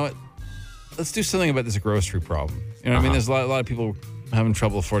 hey, you know what? let's do something about this grocery problem. You know what I mean? There's a lot of people having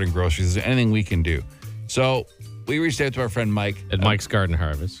trouble affording groceries. Is there anything we can do? So we reached out to our friend Mike. At Mike's Garden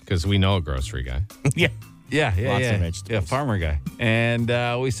Harvest, because we know a grocery guy. Yeah. Yeah. Lots of vegetables. Yeah, farmer guy. And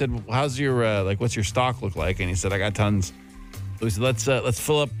we said, well, how's your, what's your stock look like? And he said, I got tons. So we said, let's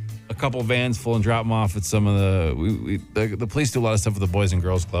fill up a couple vans full and drop them off at some of the police do a lot of stuff with the Boys and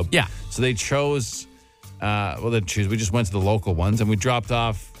Girls Club. Yeah. So they chose, we just went to the local ones and we dropped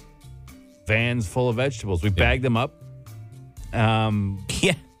off vans full of vegetables. We bagged them up.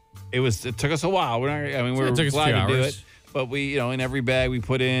 Yeah. It took us a while. We were glad to do it. But we, in every bag we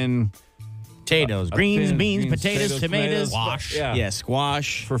put in potatoes, greens, beans, potatoes, tomatoes, squash. Yeah,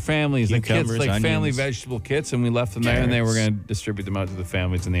 squash. For families, the kids, cucumbers, like family onions. vegetable kits, and we left them there, and they were going to distribute them out to the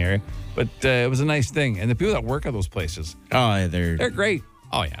families in the area. But it was a nice thing. And the people that work at those places, Oh, they're great.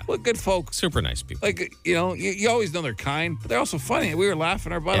 Oh, yeah. Well, good folks. Super nice people. Like, you always know they're kind, but they're also funny. We were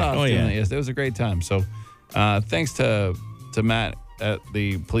laughing our butt off. Oh, doing yeah. it. Yes, it was a great time. So thanks to Matt at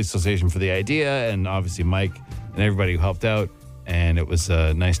the police association for the idea, and obviously Mike and everybody who helped out. And it was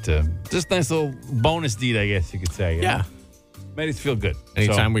nice little bonus deed, I guess you could say. You know? Made us feel good.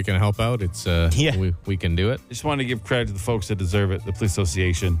 Anytime we can help out, it's we can do it. Just wanted to give credit to the folks that deserve it, the police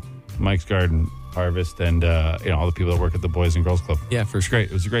association, Mike's Garden Harvest, and all the people that work at the Boys and Girls Club. Yeah, for sure.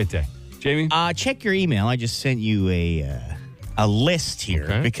 Great. It was a great day. Jamie? Check your email. I just sent you a list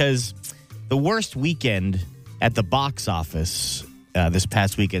here because the worst weekend at the box office this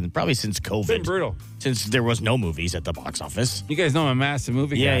past weekend, probably since COVID. It's been brutal. Since there was no movies at the box office. You guys know I'm a massive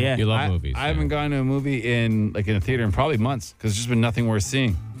movie guy. Yeah. You love movies. I haven't gone to a movie in a theater in probably months because there's just been nothing worth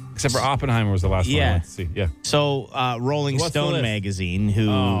seeing. Except for Oppenheimer was the last one I went to see. Yeah. So Rolling What's the Stone list? magazine, who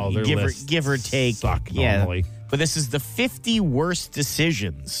their lists give or take, suck normally. But this is the 50 worst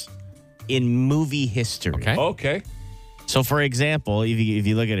decisions in movie history. Okay. So, for example, if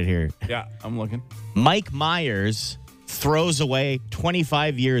you look at it here, Yeah, I'm looking. Mike Myers throws away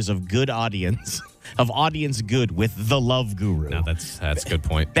 25 years of good audience. Of audience good with The Love Guru. No, that's a good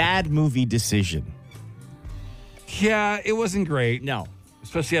point. Bad movie decision. Yeah, it wasn't great. No.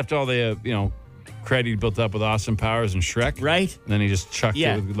 Especially after all the, credit he built up with Austin Powers and Shrek. Right. And then he just chucked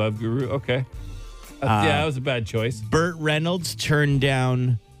it with Love Guru. Okay. That was a bad choice. Burt Reynolds turned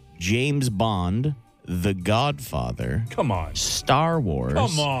down James Bond, The Godfather. Come on. Star Wars.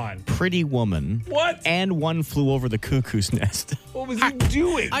 Come on. Pretty Woman. What? And One Flew Over the Cuckoo's Nest. What was he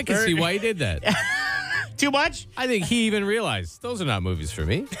doing? I can see why he did that. Too much? I think he even realized those are not movies for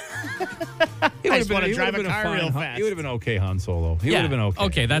me. I just want to drive a car real fast. He would have been okay, Han Solo. He would have been okay.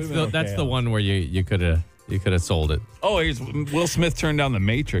 Okay, that's the one where you could have sold it. Oh, Will Smith turned down The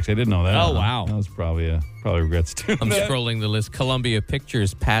Matrix. I didn't know that. Oh, wow. That was probably regrets too. I'm scrolling the list. Columbia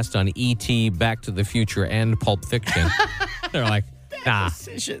Pictures passed on E.T., Back to the Future, and Pulp Fiction. They're like, nah,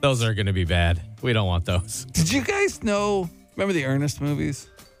 those are going to be bad. We don't want those. Did you guys know? Remember the Ernest movies?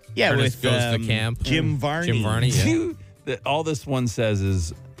 Yeah, Ernest with Goes to Camp. Jim Varney. Jim Varney, yeah. All this one says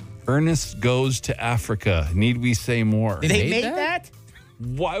is Ernest Goes to Africa. Need we say more? They made that?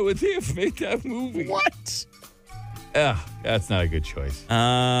 Why would they have made that movie? What? That's not a good choice.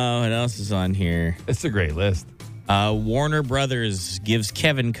 What else is on here? It's a great list. Warner Brothers gives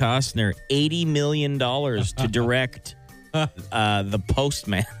Kevin Costner $80 million to direct The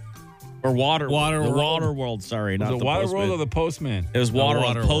Postman. Or Waterworld, sorry. Was not it The Waterworld Postman. or The Postman? It was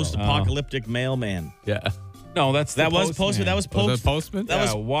Waterworld, Waterworld. post-apocalyptic mailman. Yeah. No, that's That was Postman. That was Postman? That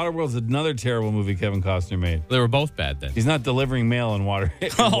was Waterworld's another terrible movie Kevin Costner made. They were both bad then. He's not delivering mail in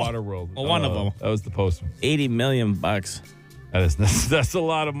Waterworld. Well, one of them. That was The Postman. $80 million. That's a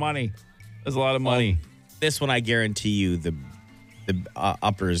lot of money. That's a lot of money. This one, I guarantee you, the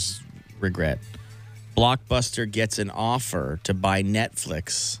uppers regret. Blockbuster gets an offer to buy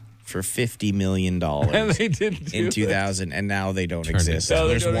Netflix for $50 million And they didn't do in 2000, and now they don't exist. No,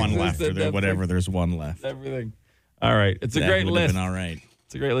 they There's don't one exist left, at or whatever. There's one left. Everything. All right. It's a That great would have list. been all right.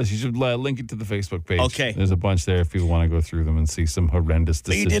 It's a great list. You should link it to the Facebook page. Okay. There's a bunch there if people want to go through them and see some horrendous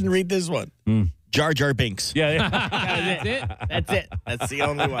But you decisions. didn't read this one. Jar Jar Binks. Yeah. That's it. That's it. That's the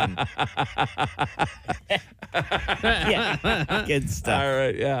only one. Yeah. Good stuff. All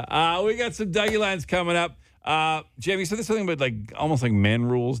right. Yeah. We got some Dougie lines coming up. Jamie, so there's something about almost like men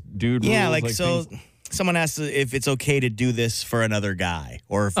rules, dude rules. Yeah, so things. someone asks if it's okay to do this for another guy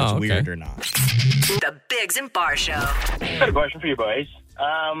or if it's weird or not. The Biggs and Bar Show. I got a question for you boys.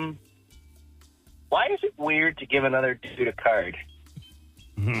 Why is it weird to give another dude a card?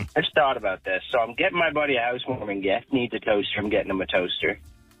 I just thought about this. So I'm getting my buddy a housewarming gift. Needs a toaster. I'm getting him a toaster.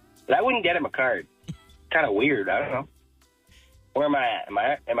 But I wouldn't get him a card. Kind of weird. I don't know. Where am I at? Am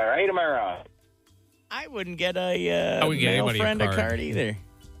I right or am I wrong? I wouldn't get a I wouldn't get male anybody a friend card. a card either.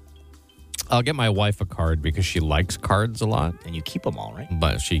 I'll get my wife a card because she likes cards a lot. And you keep them all, right?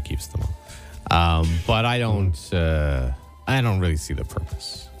 But she keeps them all. But I don't really see the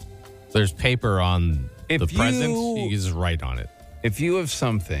purpose. There's paper on the present. You just write on it. If you have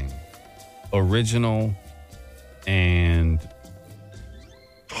something original and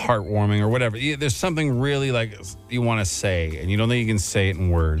heartwarming or whatever, there's something really like you want to say and you don't think you can say it in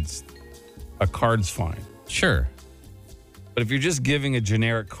words, a card's fine. Sure. But if you're just giving a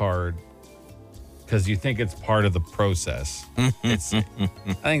generic card because you think it's part of the process, I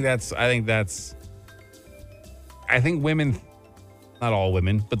think women, not all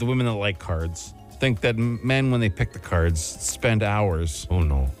women, but the women that like cards, think that men, when they pick the cards, spend hours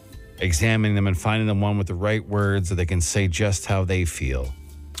examining them and finding the one with the right words that they can say just how they feel.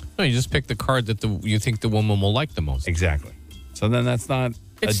 No, you just pick the card that you think the woman will like the most. Exactly. So then that's not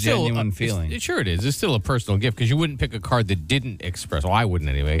a genuine feeling. Sure it is. It's still a personal gift because you wouldn't pick a card that didn't express. Well, I wouldn't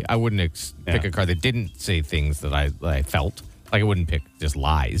anyway. I wouldn't pick a card that didn't say things that I felt. Like I wouldn't pick just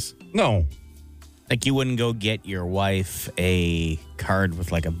lies. No. Like you wouldn't go get your wife a card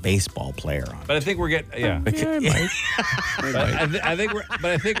with like a baseball player on it. But I think we're getting I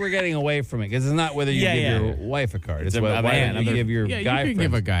think we're getting away from it because it's not whether you give your wife a card. It's whether you give your guy. You can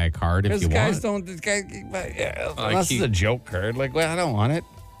give a guy a card if you want. Guys don't. Unless it's a joke card. Like, well, I don't want it.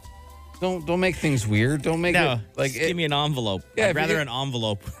 Don't make things weird. Don't make it like. Give me an envelope. Yeah, I'd rather an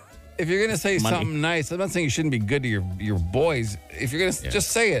envelope. If you're going to say something nice, I'm not saying you shouldn't be good to your boys. If you're going to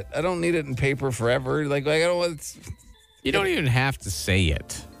just say it. I don't need it in paper forever. Like I don't want. You don't even have to say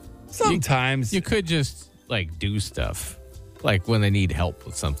it. Sometimes you could just like do stuff. Like when they need help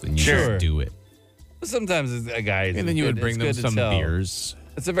with something, you just do it. Sometimes it's a guy, and then you would bring them some beers.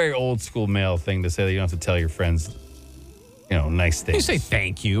 It's a very old school male thing to say that you don't have to tell your friends, nice things. You say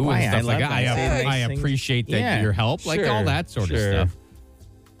thank you and stuff like that. I appreciate your help, like all that sort of stuff.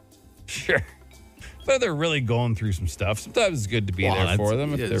 Sure. But they're really going through some stuff. Sometimes it's good to be there for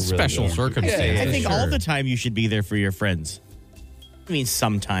them. If they're special really circumstances. I think all the time you should be there for your friends. I mean,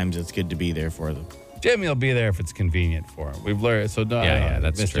 sometimes it's good to be there for them. Jimmy will be there if it's convenient for him. We've learned. So,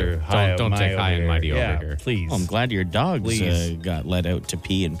 that's Mr. true. Don't take high and mighty over here. Please. Well, I'm glad your dogs got let out to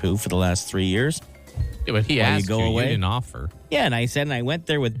pee and poo for the last 3 years. Yeah, but he asked you, you didn't offer. Yeah, and I said, and I went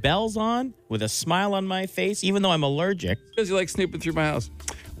there with bells on, with a smile on my face, even though I'm allergic. Because you like snooping through my house.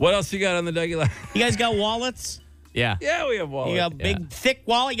 What else you got on the Dougie line? You guys got wallets? Yeah. Yeah, we have wallets. You got a big, thick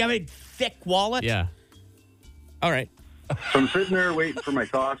wallet? You got a big, thick wallet? Yeah. All right. So I'm sitting there waiting for my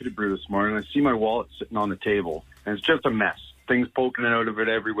coffee to brew this morning. I see my wallet sitting on the table, and it's just a mess. Things poking out of it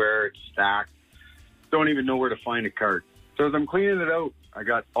everywhere. It's stacked. Don't even know where to find a card. So as I'm cleaning it out, I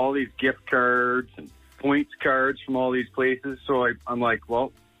got all these gift cards and points cards from all these places. So I'm like,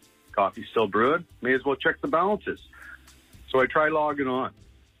 well, coffee's still brewing. May as well check the balances. So I try logging on.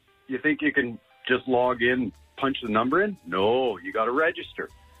 You think you can just log in, punch the number in? No, you got to register.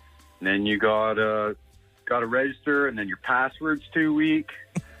 And then you got to register, and then your password's too weak.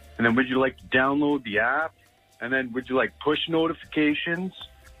 And then would you like to download the app? And then would you like push notifications?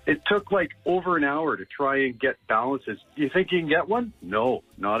 It took like over an hour to try and get balances. Do you think you can get one? No,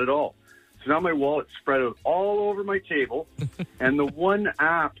 not at all. So now my wallet's spread out all over my table, and the one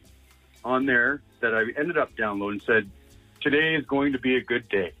app on there that I ended up downloading said, today is going to be a good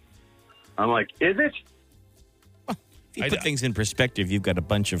day. I'm like, is it? If you put things in perspective, you've got a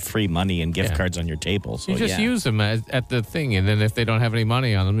bunch of free money and gift cards on your table. So you just use them at the thing, and then if they don't have any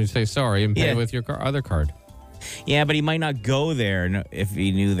money on them, you say sorry and pay with your other card. Yeah, but he might not go there if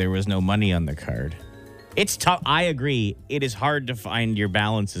he knew there was no money on the card. It's tough. I agree. It is hard to find your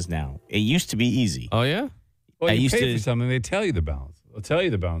balances now. It used to be easy. Oh, yeah? Well, you pay for something, they tell you the balance. They'll tell you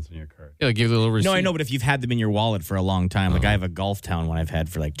the balance on your card. Yeah, give you a little receipt. No, I know, but if you've had them in your wallet for a long time, like I have a Golf Town one I've had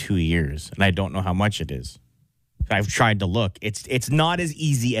for like 2 years, and I don't know how much it is. I've tried to look. It's not as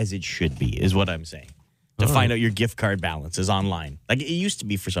easy as it should be, is what I'm saying. To find out your gift card balances online. Like it used to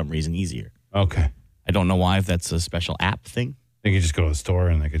be for some reason easier. Okay. I don't know why, if that's a special app thing. You could just go to the store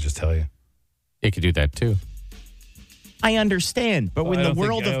and they could just tell you. They could do that too. I understand, but in the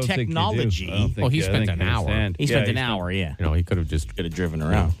world of technology, he spent an hour. He spent an hour, yeah. He could have driven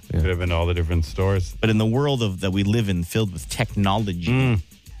around. Could have been to all the different stores. But in the world that we live in, filled with technology,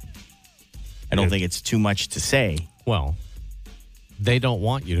 I don't think it's too much to say. Well, they don't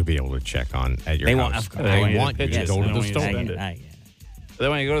want you to be able to check at your house. They want you to go to the store. They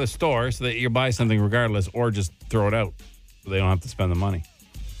want you to go to the store so that you buy something regardless, or just throw it out so they don't have to spend the money.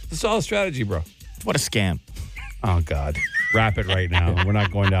 It's a solid strategy, bro. What a scam. Oh, God. Wrap it right now. We're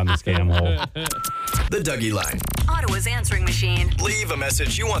not going down the scam hole. The Dougie Line. Ottawa's answering machine. Leave a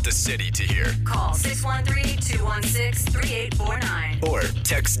message you want the city to hear. Call 613-216-3849. Or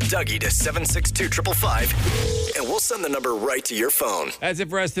text Dougie to 762-555, and we'll send the number right to your phone. That's it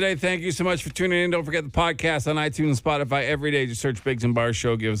for us today. Thank you so much for tuning in. Don't forget the podcast on iTunes and Spotify every day. Just search Biggs and Bar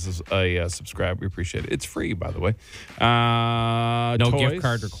Show. Give us a subscribe. We appreciate it. It's free, by the way. No toys. gift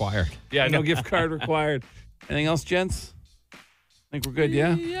card required. Yeah, no gift card required. Anything else, gents? I think we're good,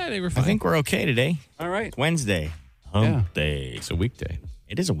 yeah? Yeah, they were fine. I think we're okay today. All right. Wednesday. Hump day. It's a weekday.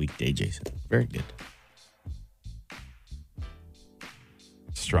 It is a weekday, Jason. Very good.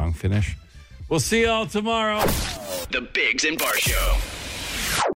 Strong finish. We'll see y'all tomorrow. The Biggs and Bar Show.